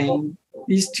combine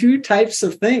these 2 types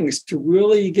of things to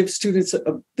really give students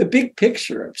the big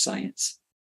picture of science.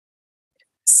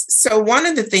 So one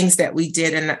of the things that we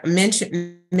did, and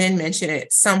Min mentioned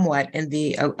it somewhat in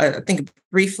the, I think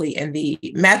briefly in the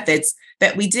methods,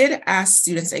 that we did ask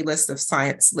students a list of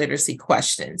science literacy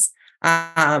questions.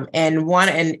 And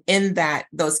in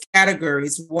those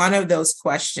categories, one of those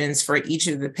questions for each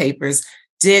of the papers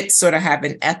did sort of have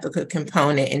an ethical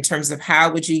component in terms of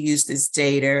how would you use this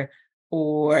data,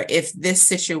 or if this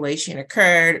situation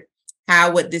occurred,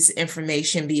 how would this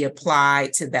information be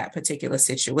applied to that particular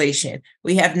situation?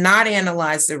 We have not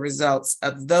analyzed the results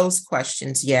of those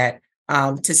questions yet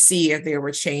to see if there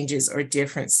were changes or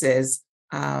differences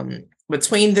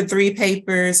between the 3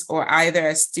 papers, or either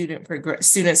as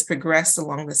students progressed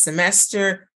along the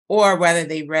semester, or whether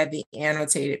they read the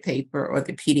annotated paper or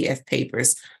the PDF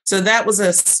papers. So that was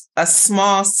a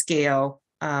small scale,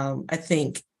 I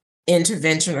think,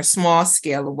 intervention, or small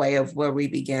scale way of where we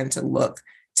began to look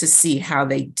to see how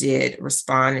they did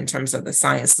respond in terms of the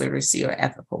science literacy or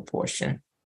ethical portion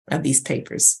of these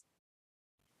papers.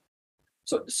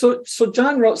 So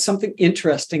John wrote something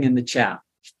interesting in the chat.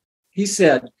 He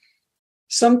said,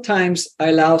 sometimes I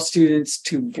allow students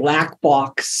to black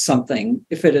box something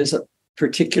if it is a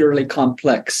particularly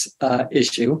complex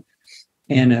issue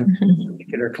in a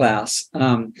particular class.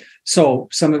 So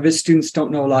some of his students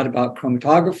don't know a lot about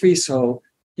chromatography, so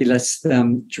he lets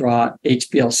them draw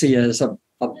HPLC as a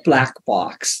black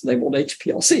box labeled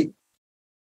HPLC.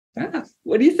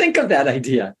 What do you think of that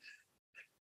idea?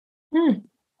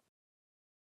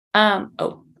 Go,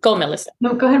 Melissa.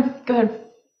 No, go ahead.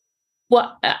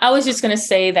 Well, I was just going to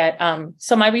say that,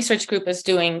 so my research group is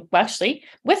doing, well, actually,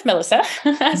 with Melissa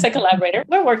as a collaborator,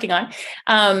 we're working on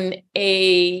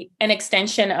an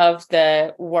extension of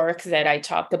the work that I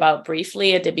talked about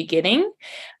briefly at the beginning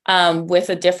with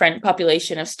a different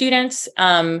population of students.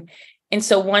 And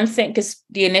so one thing, because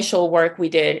the initial work we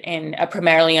did in a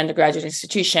primarily undergraduate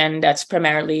institution that's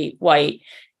primarily white,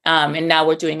 and now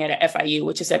we're doing it at FIU,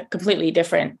 which is a completely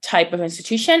different type of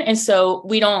institution. And so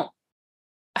we don't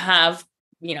have,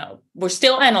 we're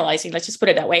still analyzing, let's just put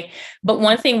it that way. But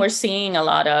one thing we're seeing a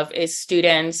lot of is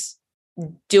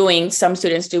some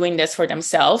students doing this for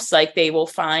themselves. Like they will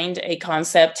find a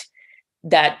concept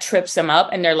that trips them up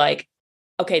and they're like,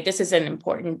 okay, this isn't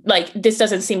important. Like, this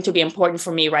doesn't seem to be important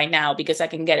for me right now because I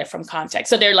can get it from context.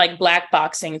 So they're like black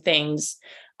boxing things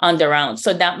on their own.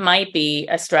 So that might be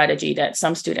a strategy that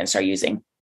some students are using.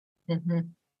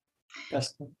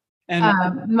 That's cool.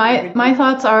 And my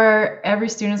thoughts are every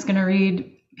student is going to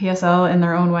read PSL in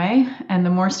their own way. And the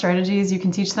more strategies you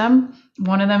can teach them,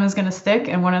 one of them is going to stick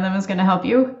and one of them is going to help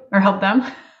you or help them.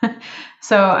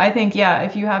 So I think,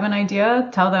 if you have an idea,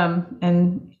 tell them.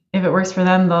 And if it works for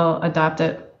them, they'll adopt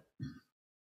it.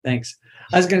 Thanks.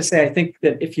 I was going to say, I think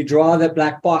that if you draw that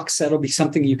black box, that'll be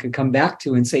something you can come back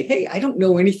to and say, hey, I don't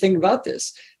know anything about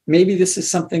this. Maybe this is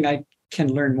something I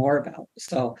can learn more about.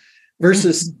 So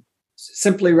versus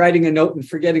simply writing a note and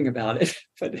forgetting about it.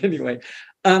 But anyway,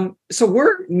 so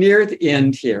we're near the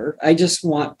end here. I just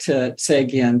want to say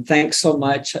again, thanks so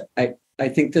much. I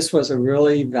think this was a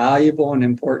really valuable and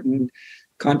important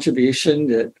contribution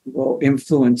that will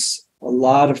influence a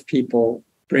lot of people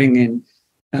bringing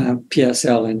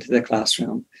PSL into the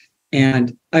classroom.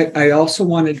 And I also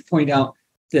wanted to point out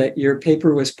that your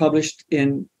paper was published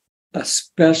in a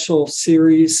special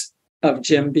series of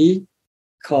JMBE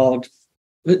called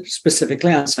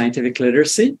specifically on scientific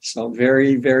literacy. So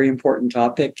very, very important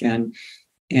topic. And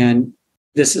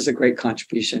this is a great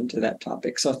contribution to that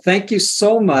topic. So thank you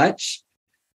so much.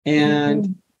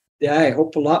 And I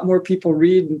hope a lot more people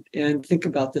read and think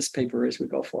about this paper as we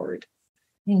go forward.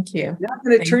 Thank you. Now I'm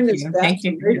going to turn this back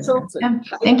to Rachel.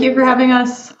 Thank you for having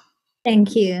us.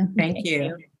 Thank you. Thank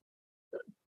you.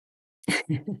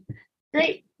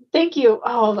 Great. Thank you.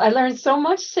 Oh, I learned so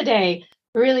much today.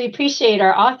 Really appreciate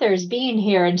our authors being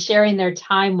here and sharing their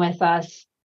time with us.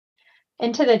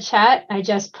 Into the chat, I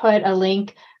just put a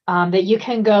link that you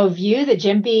can go view the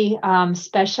JMBE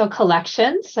special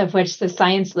collections, of which the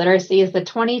science literacy is the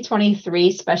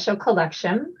 2023 special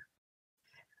collection.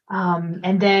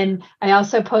 And then I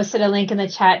also posted a link in the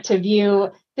chat to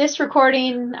view this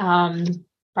recording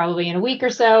probably in a week or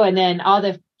so, and then all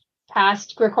the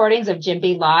past recordings of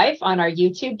JMBE Live on our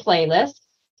YouTube playlist.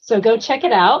 So go check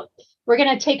it out. We're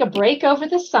going to take a break over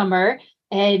the summer,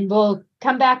 and we'll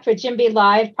come back for JMBE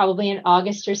Live probably in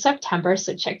August or September.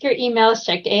 So check your emails,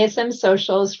 check ASM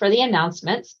socials for the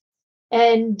announcements.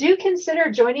 And do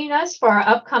consider joining us for our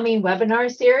upcoming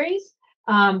webinar series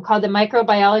called the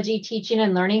Microbiology Teaching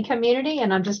and Learning Community.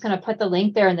 And I'm just going to put the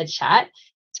link there in the chat.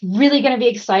 It's really going to be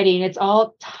exciting. It's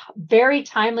all very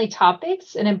timely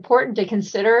topics and important to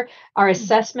consider our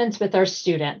assessments with our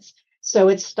students. So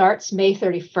it starts May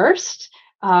 31st.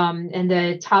 And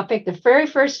the topic, the very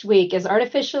first week, is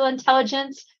artificial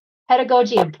intelligence,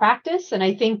 pedagogy, and practice. And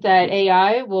I think that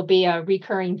AI will be a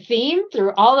recurring theme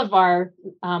through all of our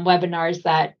webinars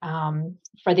that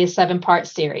for this 7-part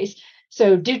series.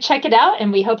 So do check it out,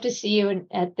 and we hope to see you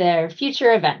at their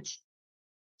future event.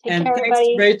 Take care,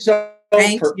 everybody. Thanks, Rachel,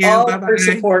 for all your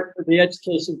support for the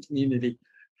education community.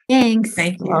 Thanks.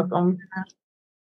 Thank you. Welcome.